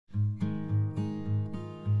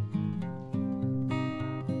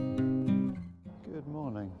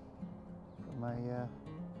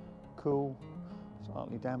cool,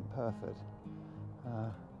 slightly damp Perford.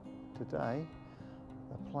 Today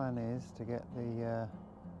the plan is to get the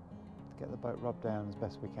boat rubbed down as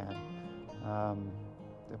best we can.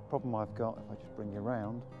 The problem I've got, if I just bring you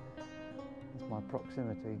around, is my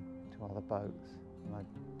proximity to other boats, and I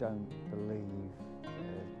don't believe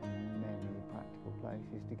there's many practical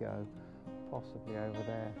places to go, possibly over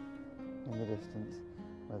there in the distance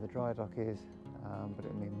where the dry dock is, but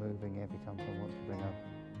it'll mean moving every time someone wants to bring a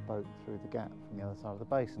boat through the gap from the other side of the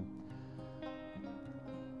basin.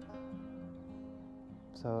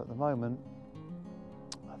 So at the moment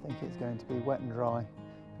I think it's going to be wet and dry,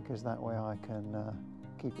 because that way I can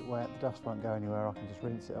keep it wet, the dust won't go anywhere, I can just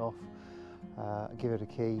rinse it off, give it a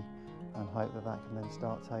key, and hope that that can then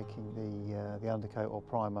start taking the undercoat or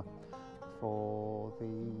primer for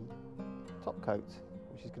the top coat,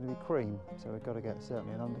 which is going to be cream. So we've got to get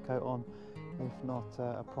certainly an undercoat on, if not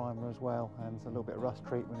a primer as well, and a little bit of rust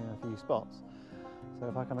treatment in a few spots. So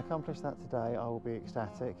if I can accomplish that today, I will be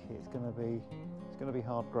ecstatic. It's going to be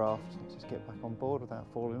hard graft. Let's just get back on board without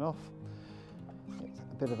falling off. It's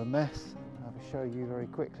a bit of a mess. I will show you very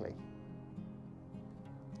quickly.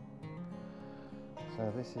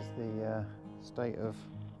 So this is the state of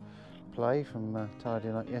play from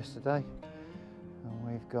tidying up yesterday, and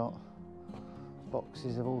we've got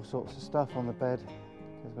boxes of all sorts of stuff on the bed,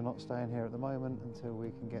 because we're not staying here at the moment until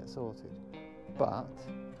we can get sorted. But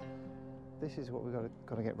this is what we've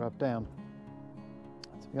got to get rubbed down.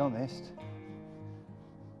 To be honest,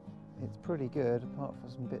 it's pretty good, apart from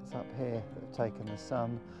some bits up here that have taken the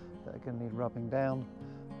sun that are going to need rubbing down.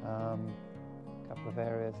 A couple of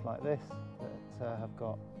areas like this that have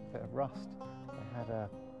got a bit of rust. They had I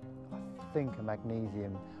think a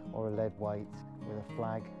magnesium or a lead weight with a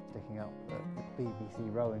flag sticking up, the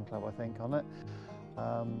BBC Rowing Club I think on it.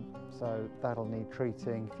 So that'll need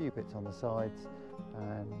treating, a few bits on the sides,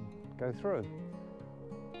 and go through.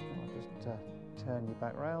 I'll just turn you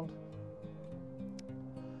back round.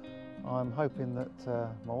 I'm hoping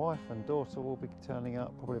that my wife and daughter will be turning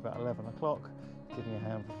up probably about 11 o'clock, giving a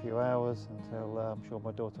hand for a few hours until I'm sure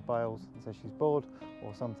my daughter bails and says she's bored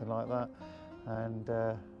or something like that, and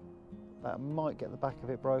that might get the back of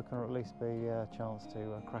it broken, or at least be a chance to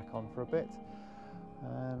crack on for a bit.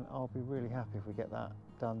 And I'll be really happy if we get that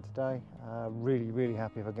done today. Really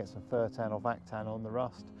happy if I get some Furtan or Vactan on the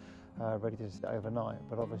rust, ready to sit overnight.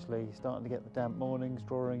 But obviously starting to get the damp mornings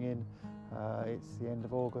drawing in. It's the end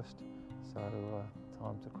of August, so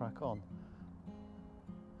time to crack on.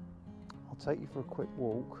 I'll take you for a quick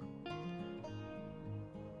walk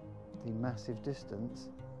the massive distance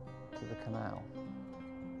to the canal.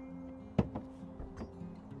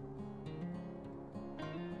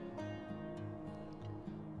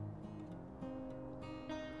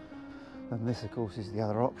 And this of course is the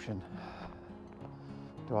other option.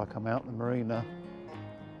 Do I come out the marina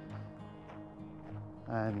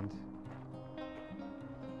and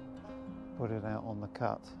put it out on the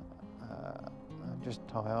cut, and just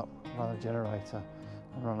tie up, run a generator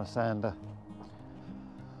and run a sander?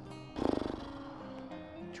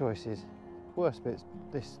 Choices. Worst bit's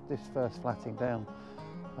this first flatting down.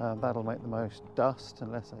 That'll make the most dust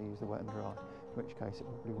unless I use the wet and dry, in which case it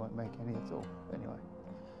probably won't make any at all. Anyway,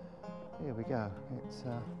 here we go. It's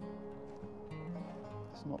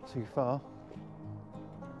not too far.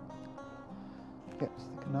 Get to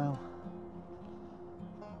the canal.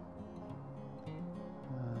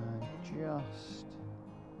 Just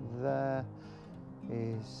there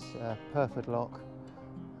is Perford Lock,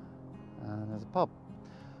 and there's a pub,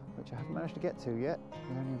 which I haven't managed to get to yet.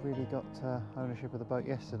 We only really got ownership of the boat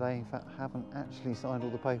yesterday. In fact, haven't actually signed all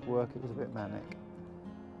the paperwork. It was a bit manic.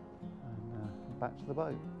 And back to the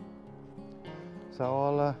boat. So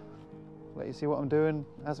I'll let you see what I'm doing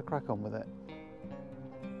as I crack on with it.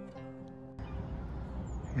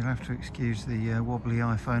 You'll have to excuse the wobbly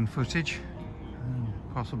iPhone footage,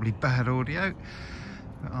 possibly bad audio.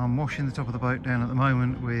 But I'm washing the top of the boat down at the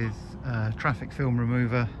moment with traffic film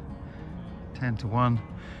remover 10:1,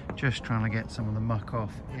 just trying to get some of the muck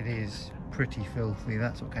off. It is pretty filthy.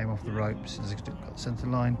 That's what came off the ropes as it's got centre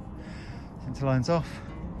lines off,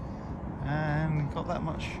 and got that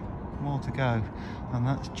much more to go, and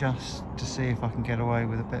that's just to see if I can get away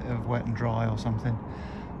with a bit of wet and dry or something.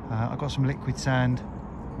 I've got some liquid sand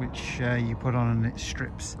which you put on and it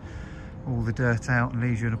strips all the dirt out and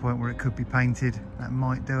leaves you at a point where it could be painted. That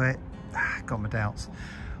might do it. Got my doubts.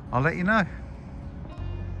 I'll let you know.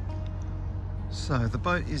 So the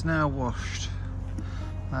boat is now washed.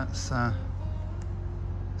 That's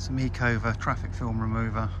some Ecover traffic film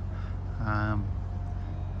remover,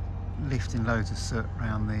 lifting loads of soot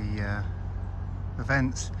around the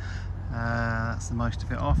vents. that's the most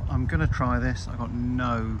of it off. I'm going to try this. I've got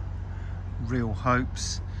no real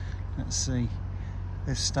hopes. Let's see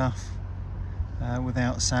this stuff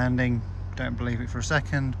without sanding. Don't believe it for a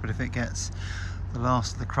second, but if it gets the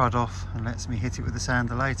last of the crud off and lets me hit it with the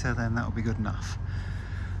sander later, then that'll be good enough.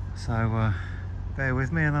 So bear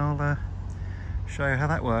with me and I'll show you how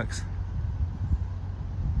that works.